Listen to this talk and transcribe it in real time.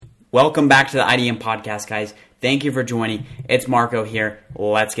Welcome back to the IDM podcast, guys. Thank you for joining. It's Marco here.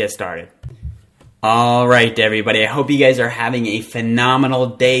 Let's get started. All right, everybody. I hope you guys are having a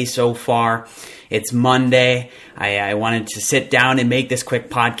phenomenal day so far. It's Monday. I wanted to sit down and make this quick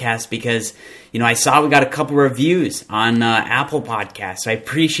podcast because, I saw we got a couple reviews on Apple Podcasts. So I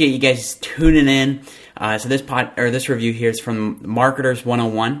appreciate you guys tuning in. So this review here is from Marketers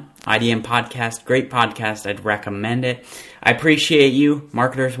 101, IDM podcast. Great podcast. I'd recommend it. I appreciate you,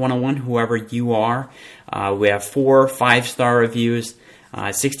 Marketers 101, whoever you are. We have 4 5-star reviews.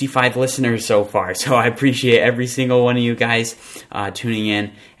 65 listeners so far, so I appreciate every single one of you guys tuning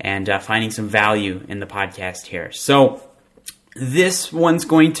in and finding some value in the podcast here. So this one's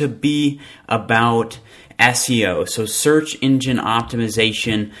going to be about SEO, so search engine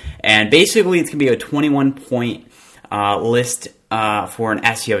optimization, and basically it's going to be a 21-point list for an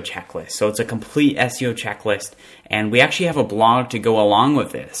SEO checklist. So it's a complete SEO checklist, and we actually have a blog to go along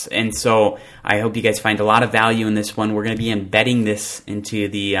with this. And so I hope you guys find a lot of value in this one. We're going to be embedding this into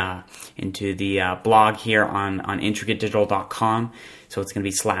the blog here on intricatedigital.com. So it's going to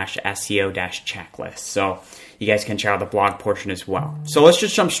be /SEO-checklist. So you guys can check out the blog portion as well. So let's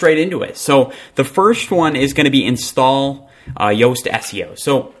just jump straight into it. So the first one is going to be install Yoast SEO.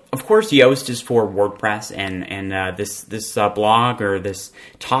 So of course, Yoast is for WordPress, and this blog or this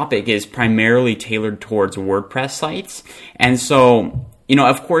topic is primarily tailored towards WordPress sites. And so,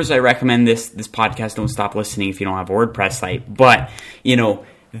 of course, I recommend this podcast. Don't stop listening if you don't have a WordPress site. But,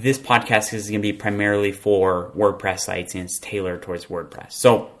 this podcast is going to be primarily for WordPress sites, and it's tailored towards WordPress.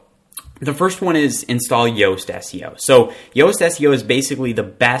 So the first one is install Yoast SEO. So Yoast SEO is basically the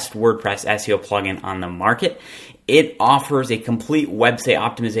best WordPress SEO plugin on the market. It offers a complete website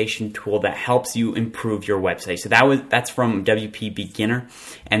optimization tool that helps you improve your website. So that's from WP Beginner.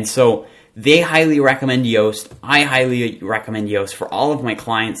 And so they highly recommend Yoast. I highly recommend Yoast for all of my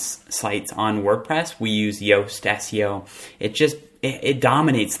clients' sites on WordPress. We use Yoast SEO. It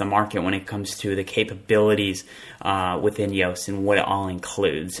dominates the market when it comes to the capabilities within Yoast and what it all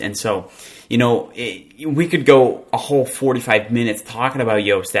includes. And so, we could go a whole 45 minutes talking about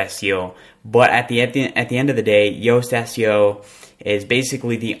Yoast SEO, but at the end of the day, Yoast SEO is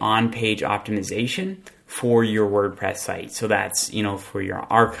basically the on-page optimization for your WordPress site. So that's, for your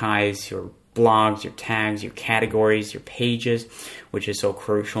archives, your blogs, your tags, your categories, your pages, which is so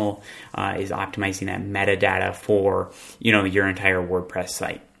crucial, is optimizing that metadata for, your entire WordPress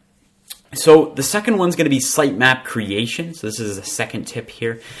site. So the second one's going to be sitemap creation. So this is the second tip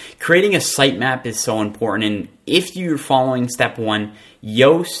here. Creating a sitemap is so important. And if you're following step 1,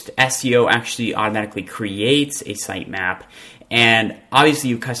 Yoast SEO actually automatically creates a sitemap. And obviously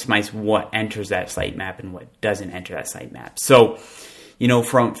you customize what enters that sitemap and what doesn't enter that sitemap. So,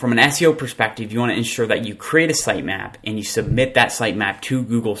 from an SEO perspective, you want to ensure that you create a sitemap and you submit that sitemap to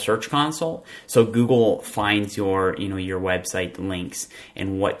Google Search Console, so Google finds your website links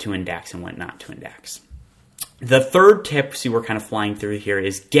and what to index and what not to index. The third tip, see we're kind of flying through here,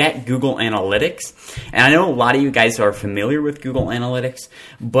 is get Google Analytics. And I know a lot of you guys are familiar with Google Analytics,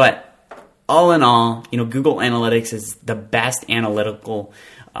 but all in all, Google Analytics is the best analytical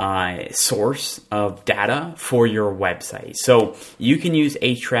source of data for your website. So you can use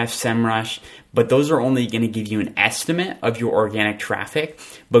Ahrefs, SEMrush, but those are only going to give you an estimate of your organic traffic.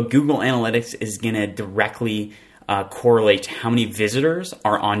 But Google Analytics is going to directly correlate to how many visitors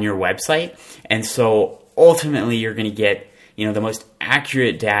are on your website. And so ultimately you're going to get, the most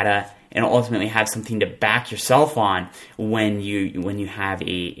accurate data and ultimately have something to back yourself on when you have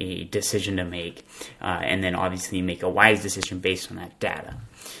a decision to make, and then obviously make a wise decision based on that data.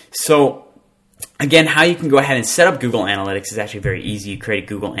 So again, how you can go ahead and set up Google Analytics is actually very easy. You create a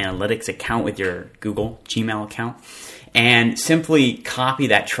Google Analytics account with your Google Gmail account and simply copy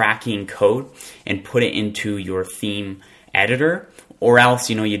that tracking code and put it into your theme editor. Or else,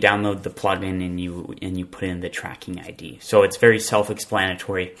 you download the plugin and you put in the tracking ID. So it's very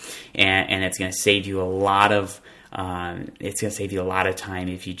self-explanatory, and it's going to save you a lot of time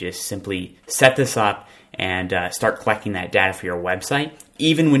if you just simply set this up and start collecting that data for your website.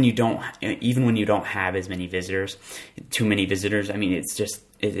 Even when you don't have as many visitors, too many visitors. I mean, it's just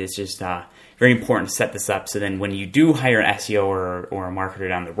very important to set this up so then when you do hire an SEO or a marketer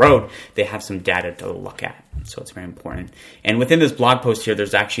down the road, they have some data to look at. So it's very important. And within this blog post here,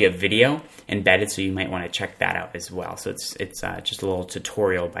 there's actually a video embedded, so you might want to check that out as well. So it's just a little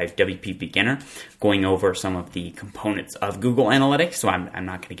tutorial by WP Beginner going over some of the components of Google Analytics, so I'm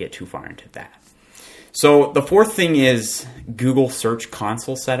not going to get too far into that. So the fourth thing is Google Search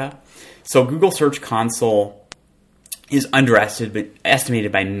Console setup. So Google Search Console is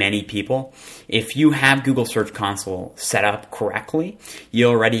underestimated by many people. If you have Google Search Console set up correctly, you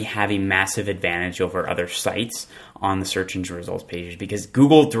already have a massive advantage over other sites on the search engine results pages, because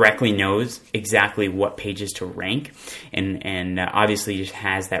Google directly knows exactly what pages to rank, and obviously just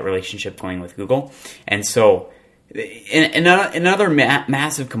has that relationship going with Google. And so another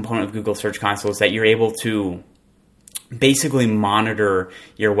massive component of Google Search Console is that you're able to basically monitor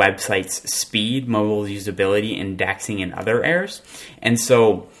your website's speed, mobile usability, indexing, and other errors. And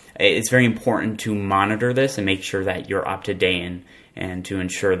so it's very important to monitor this and make sure that you're up to date, and to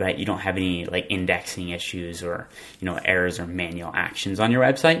ensure that you don't have any like indexing issues or errors or manual actions on your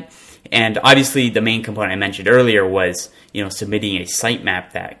website. And obviously the main component I mentioned earlier was submitting a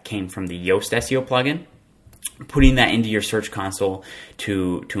sitemap that came from the Yoast SEO plugin, putting that into your Search Console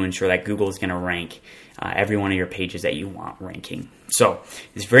to ensure that Google is going to rank every one of your pages that you want ranking. So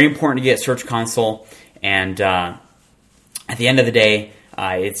it's very important to get Search Console, and at the end of the day,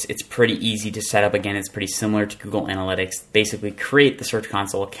 it's pretty easy to set up. Again, it's pretty similar to Google Analytics. Basically, create the Search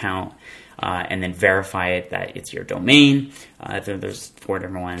Console account and then verify it that it's your domain. There's 4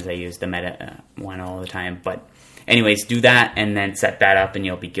 different ones. I use the Meta one all the time. But anyways, do that and then set that up and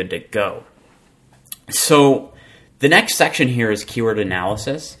you'll be good to go. So the next section here is keyword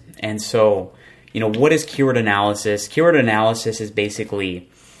analysis. And so, what is keyword analysis? Keyword analysis is basically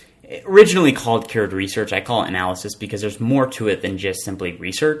originally called keyword research. I call it analysis because there's more to it than just simply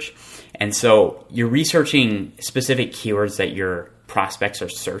research. And so you're researching specific keywords that your prospects are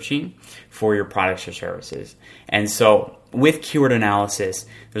searching for your products or services. And so with keyword analysis,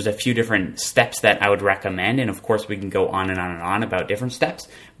 there's a few different steps that I would recommend. And of course, we can go on and on and on about different steps.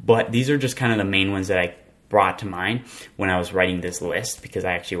 But these are just kind of the main ones that I brought to mind when I was writing this list, because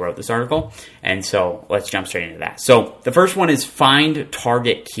I actually wrote this article. And so let's jump straight into that. So the first one is find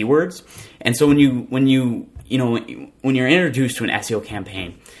target keywords. And so when you're introduced to an SEO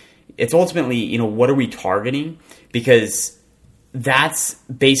campaign, it's ultimately, what are we targeting? Because that's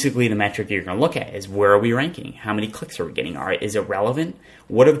basically the metric you're going to look at, is where are we ranking? How many clicks are we getting? Is it relevant?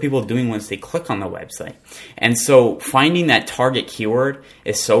 What are the people doing once they click on the website? And so finding that target keyword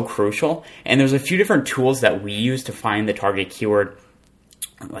is so crucial. And there's a few different tools that we use to find the target keyword,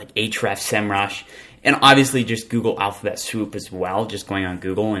 like Ahrefs, SEMrush, and obviously just Google Alphabet Soup as well, just going on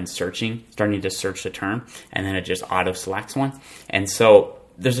Google and starting to search the term, and then it just auto selects one. And so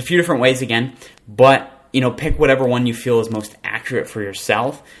there's a few different ways again, but pick whatever one you feel is most accurate for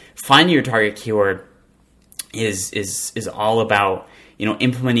yourself. Finding your target keyword is all about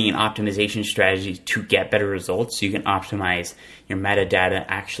implementing an optimization strategy to get better results, so you can optimize your metadata,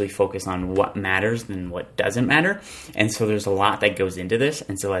 actually focus on what matters than what doesn't matter. And so there's a lot that goes into this,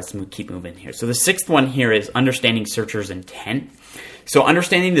 and so let's keep moving here. So the sixth one here is understanding searchers' intent. So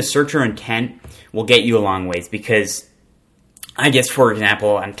understanding the searcher intent will get you a long ways, because I guess, for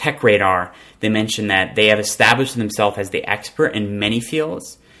example, on TechRadar, they mentioned that they have established themselves as the expert in many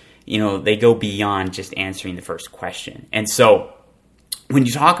fields. They go beyond just answering the first question. And so when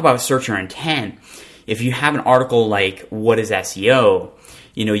you talk about searcher intent, if you have an article like what is SEO,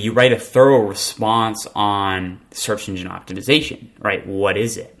 you write a thorough response on search engine optimization, right? What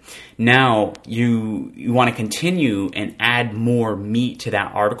is it? Now, you want to continue and add more meat to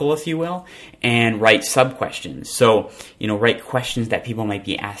that article, if you will, and write sub-questions. So, write questions that people might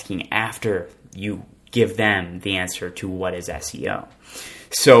be asking after you give them the answer to what is SEO.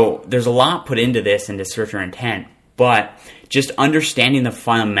 So there's a lot put into this, into searcher intent, but just understanding the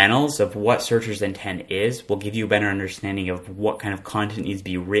fundamentals of what searcher's intent is will give you a better understanding of what kind of content needs to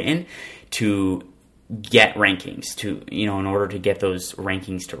be written to get rankings, in order to get those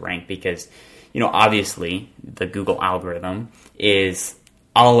rankings to rank. Because, obviously the Google algorithm is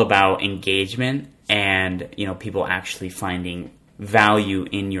all about engagement and, people actually finding value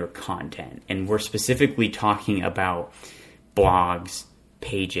in your content. And we're specifically talking about blogs,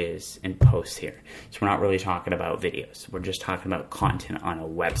 pages, and posts here. So we're not really talking about videos. We're just talking about content on a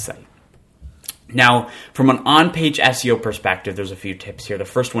website. Now, from an on-page SEO perspective, there's a few tips here. The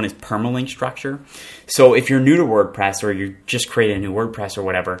first one is permalink structure. So if you're new to WordPress, or you just created a new WordPress or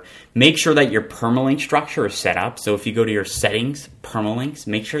whatever, make sure that your permalink structure is set up. So if you go to your settings, permalinks,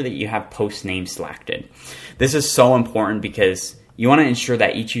 make sure that you have post name selected. This is so important because you want to ensure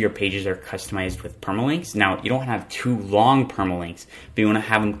that each of your pages are customized with permalinks. Now, you don't have too long permalinks, but you want to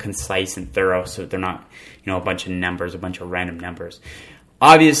have them concise and thorough so they're not, a bunch of numbers, a bunch of random numbers.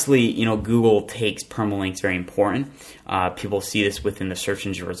 Obviously, Google takes permalinks very important. People see this within the search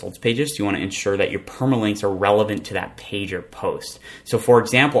engine results pages. You want to ensure that your permalinks are relevant to that page or post. So, for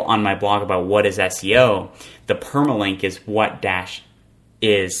example, on my blog about what is SEO, the permalink is what-is-SEO.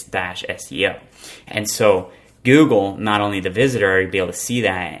 And so Google, not only the visitor, be able to see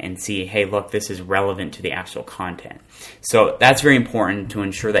that and see, hey, look, this is relevant to the actual content. So that's very important to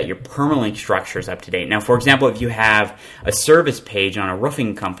ensure that your permalink structure is up to date. Now, for example, if you have a service page on a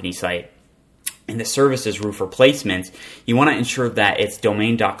roofing company site, and the service is roof replacements, you want to ensure that it's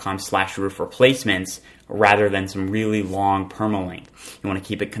domain.com/roof replacements rather than some really long permalink. You want to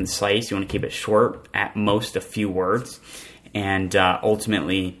keep it concise. You want to keep it short, at most a few words, and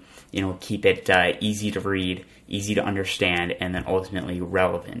ultimately, keep it easy to read, easy to understand, and then ultimately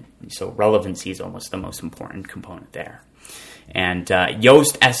relevant. So relevancy is almost the most important component there. And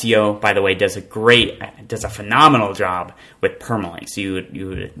Yoast SEO, by the way, does a phenomenal job with permalinks. You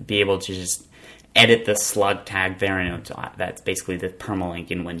would be able to just edit the slug tag there, and that's basically the permalink.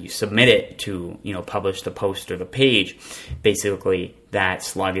 And when you submit it to publish the post or the page, basically that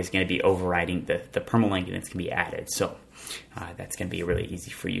slug is going to be overriding the permalink, and it's going to be added. So that's going to be really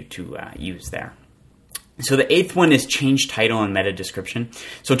easy for you to use there. So the 8th one is change title and meta description.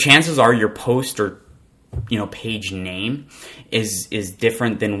 So chances are your post or page name is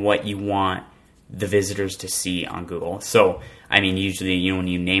different than what you want the visitors to see on Google. So, usually, when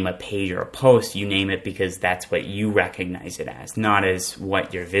you name a page or a post, you name it because that's what you recognize it as, not as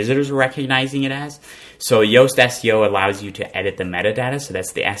what your visitors are recognizing it as. So Yoast SEO allows you to edit the metadata. So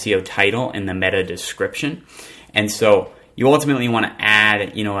that's the SEO title and the meta description. And so you ultimately want to add,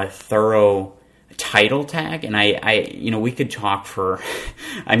 a thorough title tag, and we could talk for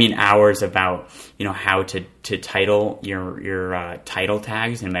hours about how to title your title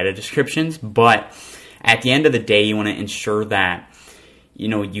tags and meta descriptions, but at the end of the day, you want to ensure that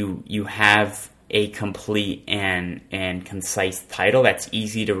you have a complete and concise title that's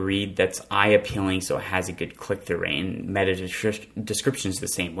easy to read, that's eye-appealing, so it has a good click-through rate. And meta description is the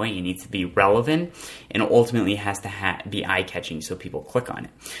same way. It needs to be relevant, and ultimately it has to be eye-catching so people click on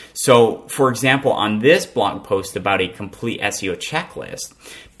it. So, for example, on this blog post about a complete SEO checklist,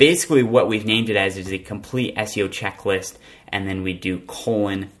 basically what we've named it as is a complete SEO checklist, and then we do :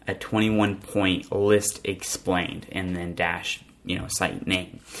 a 21-point list explained, and then dash site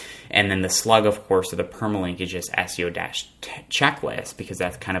name. And then the slug, of course, of the permalink is just SEO-checklist, because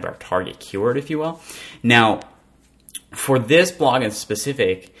that's kind of our target keyword, if you will. Now, for this blog in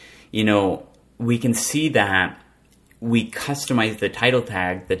specific, we can see that we customize the title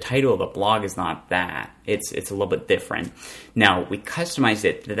tag. The title of the blog is not that. It's a little bit different. Now, we customize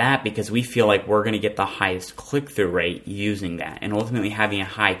it to that because we feel like we're going to get the highest click-through rate using that. And ultimately, having a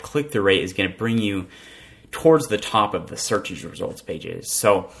high click-through rate is going to bring you towards the top of the search results pages.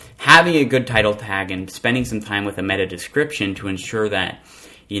 So having a good title tag and spending some time with a meta description to ensure that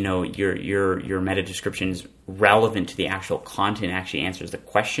your meta description is relevant to the actual content, actually answers the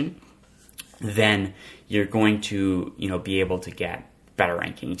question, then you're going to be able to get better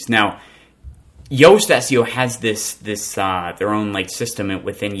rankings. Now, Yoast SEO has this their own system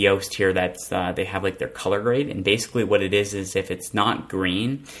within Yoast here that's they have their color grade, and basically what it is if it's not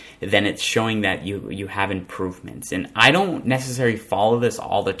green, then it's showing that you have improvements. And I don't necessarily follow this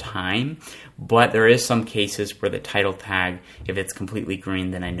all the time, but there is some cases where the title tag, if it's completely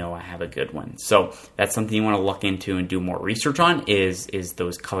green, then I know I have a good one. So that's something you want to look into and do more research on is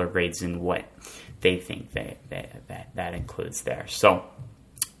those color grades and what they think that includes there. So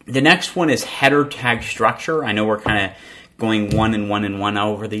the next one is header tag structure. I know we're kind of going one and one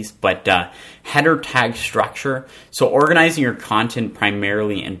over these, but header tag structure. So organizing your content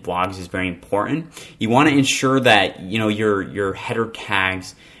primarily in blogs is very important. You want to ensure that your header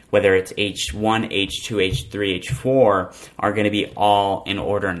tags, whether it's H1, H2, H3, H4, are going to be all in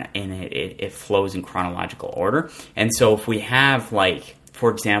order, and it flows in chronological order. And so if we have for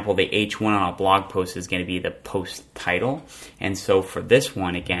example, the H1 on a blog post is going to be the post title. And so for this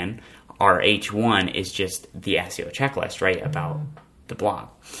one, again, our H1 is just the SEO checklist, right, about the blog.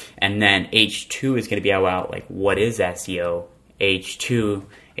 And then H2 is going to be about, what is SEO, H2,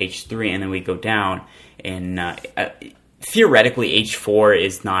 H3, and then we go down. And theoretically, H4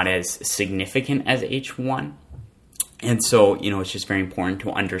 is not as significant as H1. And so, it's just very important to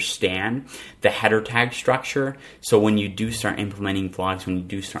understand the header tag structure. So when you do start implementing blogs, when you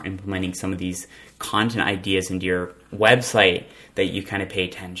do start implementing some of these content ideas into your website, that you kind of pay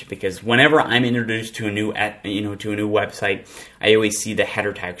attention. Because whenever I'm introduced to a new website, I always see the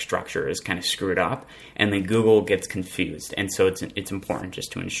header tag structure is kind of screwed up, and then Google gets confused. And so it's important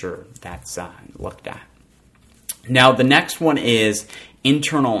just to ensure that's looked at. Now, the next one is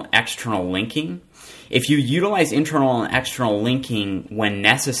internal and external linking. If you utilize internal and external linking when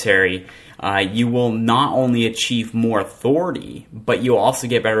necessary, you will not only achieve more authority, but you'll also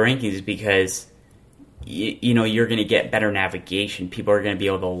get better rankings because you're going to get better navigation. People are going to be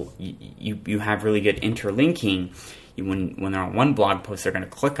able to, you have really good interlinking. When they're on one blog post, they're going to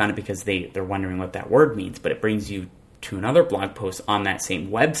click on it because they're wondering what that word means, but it brings you to another blog post on that same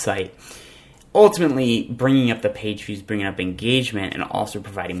website, ultimately bringing up the page views, bringing up engagement, and also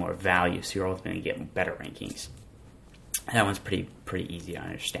providing more value, so you're ultimately getting better rankings. That one's pretty easy to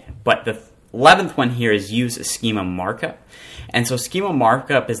understand. But the 11th one here is use a schema markup. And so schema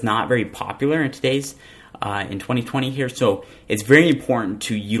markup is not very popular in today's, in 2020 here, so it's very important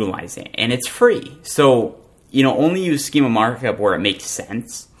to utilize it. And it's free. So, only use schema markup where it makes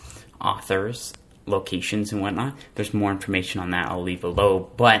sense. Authors, locations, and whatnot. There's more information on that I'll leave below.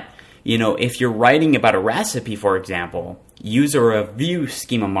 But, if you're writing about a recipe, for example, use a review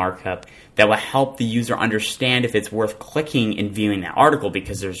schema markup that will help the user understand if it's worth clicking and viewing that article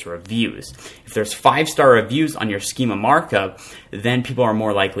because there's reviews. If there's 5-star reviews on your schema markup, then people are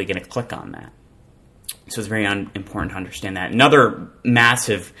more likely going to click on that. So it's very important to understand that. Another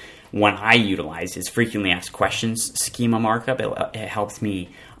massive one I utilize is frequently asked questions schema markup. It helps me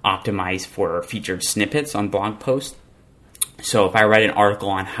optimize for featured snippets on blog posts. So if I write an article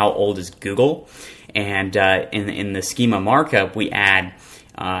on how old is Google, and in the schema markup we add,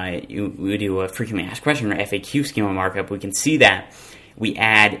 we do a frequently asked question or FAQ schema markup, we can see that we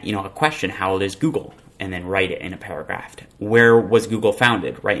add a question, how old is Google? And then write it in a paragraph. Where was Google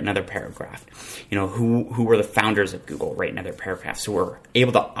founded? Write another paragraph. Who were the founders of Google? Write another paragraph. So we're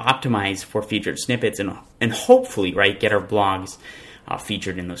able to optimize for featured snippets and hopefully, get our blogs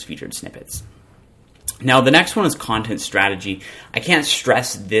featured in those featured snippets. Now, the next one is content strategy. I can't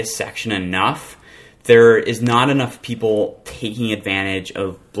stress this section enough. There is not enough people taking advantage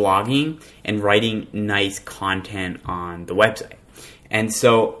of blogging and writing nice content on the website. And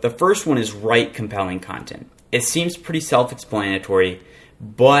so the first one is write compelling content. It seems pretty self-explanatory,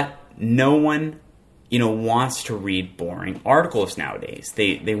 but no one, wants to read boring articles nowadays.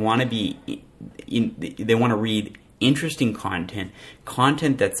 They want to read interesting content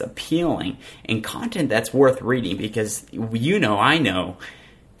that's appealing, and content that's worth reading because I know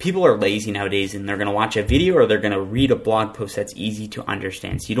people are lazy nowadays and they're going to watch a video or they're going to read a blog post that's easy to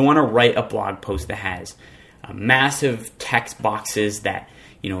understand. So you don't want to write a blog post that has massive text boxes that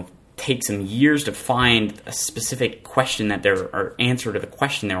take some years to find a specific question or answer to the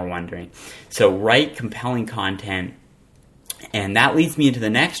question they were wondering. So write compelling content, and that leads me into the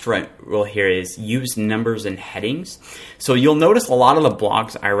next rule here is use numbers and headings. So you'll notice a lot of the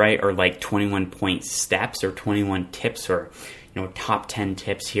blogs I write are like 21-point steps or 21 tips or top 10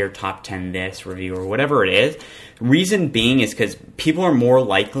 tips here, top 10 this review or whatever it is. Reason being is because people are more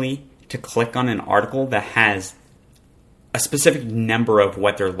likely to click on an article that has a specific number of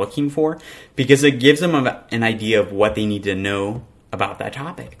what they're looking for because it gives them an idea of what they need to know about that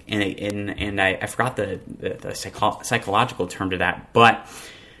topic. And I forgot the psychological term to that, but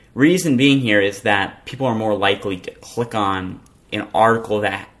reason being here is that people are more likely to click on an article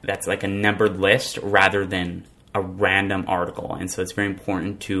that's like a numbered list rather than a random article. And so it's very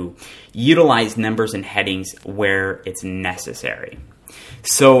important to utilize numbers and headings where it's necessary.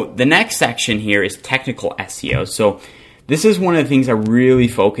 So the next section here is technical SEO. So this is one of the things I really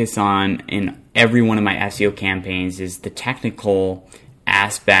focus on in every one of my SEO campaigns is the technical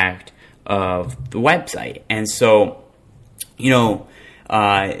aspect of the website. And so, number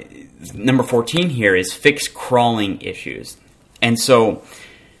 14 here is fix crawling issues. And so,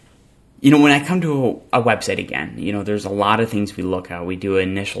 when I come to a website again, there's a lot of things we look at. We do an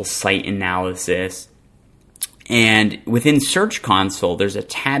initial site analysis. And within Search Console, there's a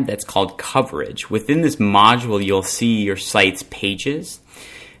tab that's called Coverage. Within this module, you'll see your site's pages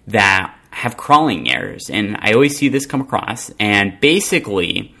that have crawling errors. And I always see this come across. And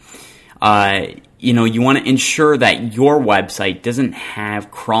basically, you want to ensure that your website doesn't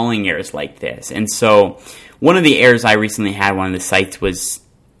have crawling errors like this. And so one of the errors I recently had, one of the sites was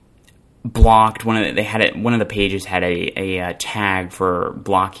blocked. One of the pages had a tag for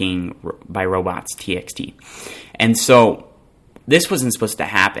blocking by robots txt, and so this wasn't supposed to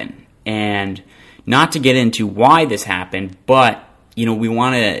happen. And not to get into why this happened, but we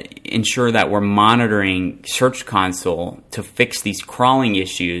want to ensure that we're monitoring Search Console to fix these crawling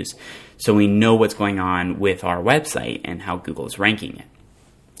issues, so we know what's going on with our website and how Google is ranking it.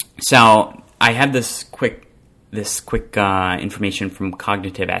 So I have this quick information from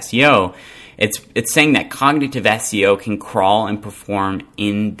Cognitive SEO. It's saying that Cognitive SEO can crawl and perform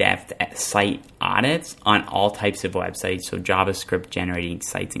in-depth site audits on all types of websites, so JavaScript generating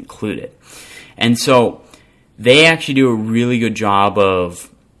sites included. And so they actually do a really good job of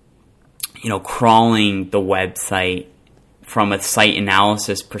crawling the website from a site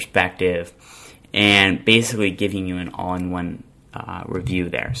analysis perspective and basically giving you an all-in-one review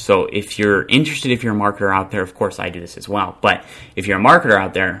there. So if you're interested, if you're a marketer out there, of course I do this as well, but if you're a marketer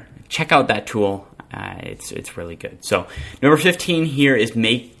out there, check out that tool. It's really good. So number 15 here is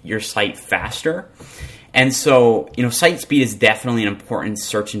make your site faster. And so, site speed is definitely an important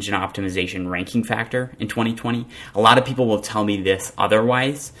search engine optimization ranking factor in 2020. A lot of people will tell me this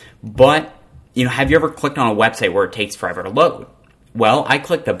otherwise, but, have you ever clicked on a website where it takes forever to load? Well, I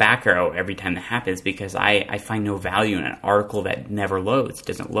click the back arrow every time that happens because I find no value in an article that never loads,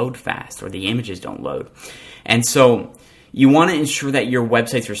 doesn't load fast, or the images don't load. And so you want to ensure that your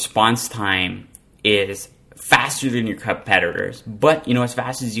website's response time is faster than your competitors, but as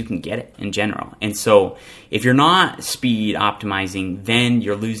fast as you can get it in general. And so if you're not speed optimizing, then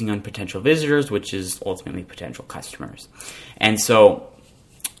you're losing on potential visitors, which is ultimately potential customers. And so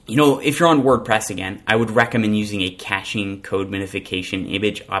if you're on WordPress again, I would recommend using a caching, code minification,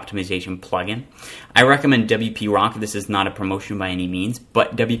 image optimization plugin. I recommend WP Rocket. This is not a promotion by any means,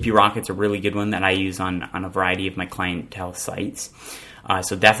 but WP Rocket's a really good one that I use on a variety of my clientele sites.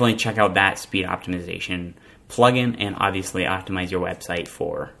 So definitely check out that speed optimization plugin and obviously optimize your website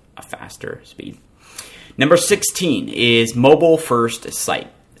for a faster speed. Number 16 is mobile first site.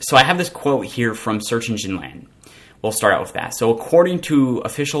 So I have this quote here from Search Engine Land. We'll start out with that. So according to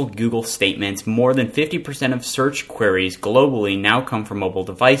official Google statements, more than 50% of search queries globally now come from mobile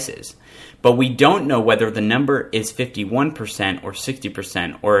devices. But we don't know whether the number is 51% or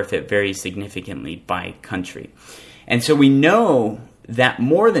 60% or if it varies significantly by country. And so we know that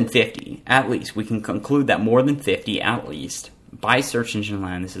more than 50, at least, we can conclude that more than 50, at least, by Search Engine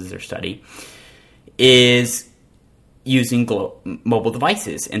Land, this is their study, is using mobile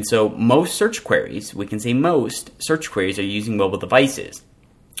devices. And so most search queries, we can say most search queries are using mobile devices.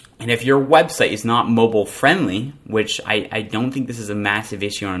 And if your website is not mobile friendly, which I don't think this is a massive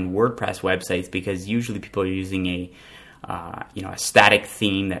issue on WordPress websites because usually people are using a static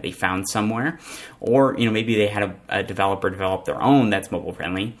theme that they found somewhere, or maybe they had a developer develop their own that's mobile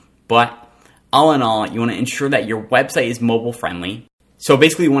friendly. But all in all, you want to ensure that your website is mobile friendly. So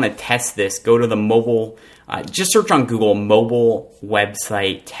basically, you want to test this. Go to the mobile, just search on Google mobile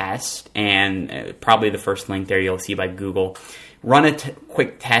website test, and probably the first link there you'll see by Google. Run a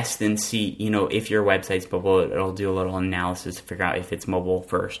quick test and see, if your website's mobile. It'll do a little analysis to figure out if it's mobile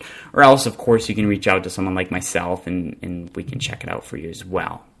first. Or else, of course, you can reach out to someone like myself and we can check it out for you as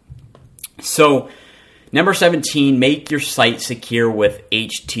well. So, number 17, make your site secure with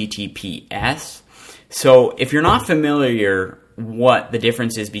HTTPS. So, if you're not familiar what the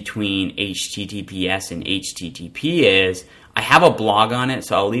difference is between HTTPS and HTTP is, I have a blog on it,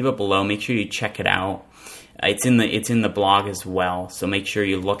 so I'll leave it below. Make sure you check it out. It's in the blog as well, so make sure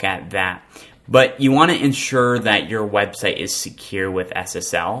you look at that. But you want to ensure that your website is secure with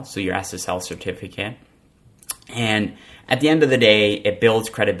SSL, so your SSL certificate. And at the end of the day, it builds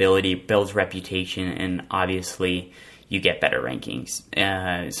credibility, builds reputation, and obviously you get better rankings.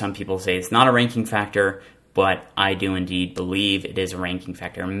 Some people say it's not a ranking factor, but I do indeed believe it is a ranking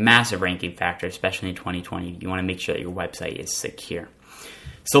factor, a massive ranking factor, especially in 2020. You want to make sure that your website is secure.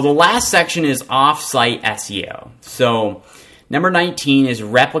 So the last section is off-site SEO. So number 19 is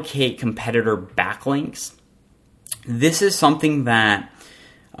replicate competitor backlinks. This is something that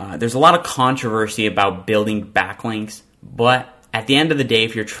there's a lot of controversy about building backlinks, but at the end of the day,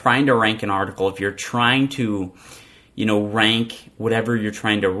 if you're trying to rank an article, if you're trying to rank whatever you're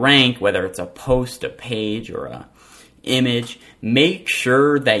trying to rank, whether it's a post, a page, or a image, make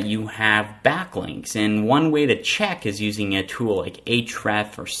sure that you have backlinks. And one way to check is using a tool like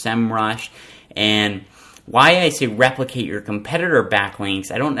Ahrefs or SEMrush. And why I say replicate your competitor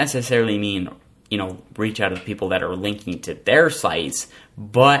backlinks, I don't necessarily mean, reach out to people that are linking to their sites,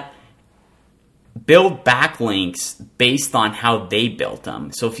 but build backlinks based on how they built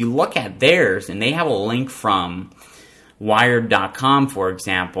them. So if you look at theirs and they have a link from Wired.com, for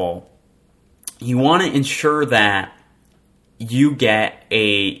example, you want to ensure that you get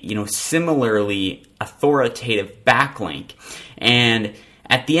a similarly authoritative backlink. And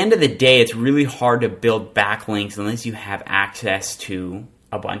at the end of the day, it's really hard to build backlinks unless you have access to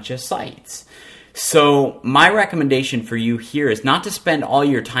a bunch of sites. So my recommendation for you here is not to spend all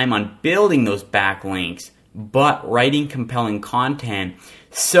your time on building those backlinks, but writing compelling content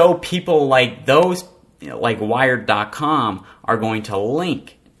so people like those, like Wired.com, are going to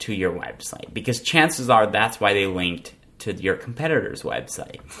link to your website, because chances are that's why they linked to your competitor's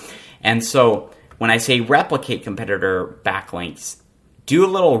website. And so when I say replicate competitor backlinks, do a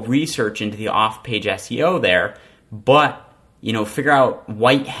little research into the off-page SEO there, but figure out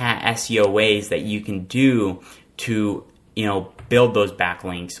white hat SEO ways that you can do to build those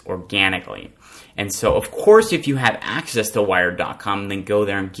backlinks organically. And so, of course, if you have access to Wired.com, then go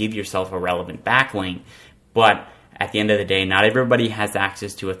there and give yourself a relevant backlink. But at the end of the day, not everybody has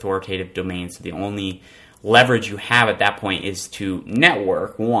access to authoritative domains. So the only leverage you have at that point is to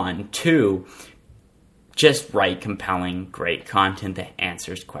network, 1. 2, just write compelling, great content that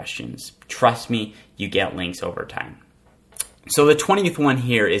answers questions. Trust me, you get links over time. So the 20th one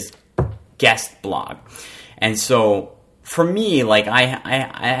here is guest blog. And so for me, like I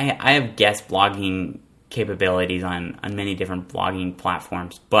have guest blogging capabilities on many different blogging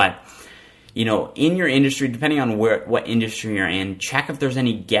platforms, but in your industry, depending on what industry you're in, check if there's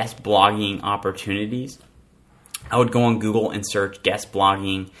any guest blogging opportunities. I would go on Google and search guest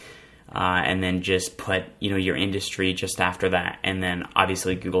blogging, and then just put your industry just after that, and then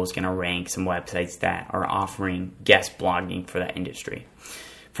obviously Google is going to rank some websites that are offering guest blogging for that industry.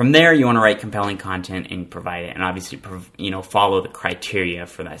 From there, you want to write compelling content and provide it, and obviously follow the criteria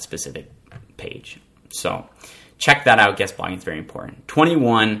for that specific page. So check that out. Guest blogging is very important.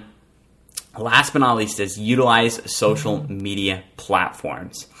 21. Last but not least is utilize social media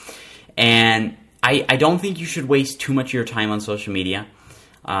platforms. And I don't think you should waste too much of your time on social media,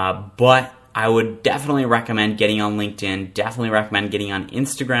 but I would definitely recommend getting on LinkedIn, definitely recommend getting on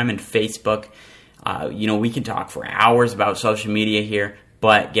Instagram and Facebook. We can talk for hours about social media here,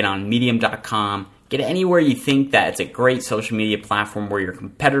 but get on medium.com, get anywhere you think that it's a great social media platform where your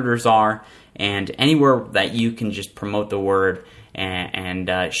competitors are, and anywhere that you can just promote the word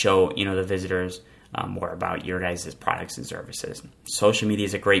and show the visitors more about your guys' products and services. Social media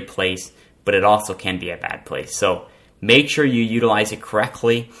is a great place, but it also can be a bad place. So make sure you utilize it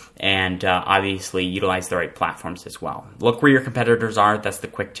correctly, and obviously utilize the right platforms as well. Look where your competitors are. That's the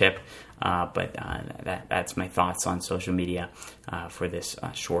quick tip. But that's my thoughts on social media for this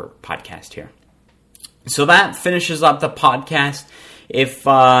short podcast here. So that finishes up the podcast.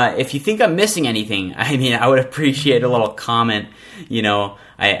 If you think I'm missing anything, I would appreciate a little comment.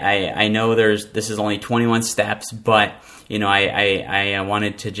 I know this is only 21 steps, but I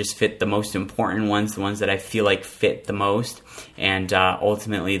wanted to just fit the most important ones, the ones that I feel like fit the most, and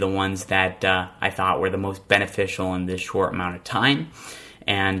ultimately the ones that I thought were the most beneficial in this short amount of time.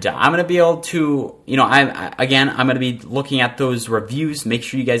 And I'm going to be able to, I'm going to be looking at those reviews. Make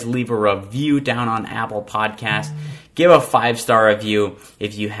sure you guys leave a review down on Apple Podcasts. Give a 5-star review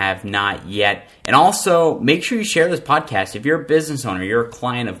if you have not yet. And also, make sure you share this podcast. If you're a business owner, you're a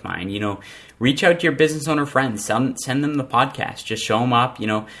client of mine, reach out to your business owner friends. Send them the podcast. Just show them up,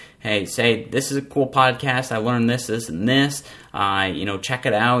 hey, say, this is a cool podcast. I learned this, and this. Check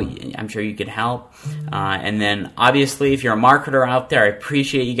it out. I'm sure you could help. And then, obviously, if you're a marketer out there, I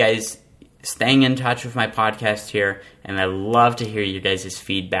appreciate you guys staying in touch with my podcast here. And I love to hear you guys'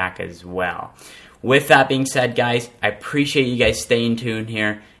 feedback as well. With that being said, guys, I appreciate you guys staying tuned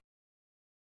here.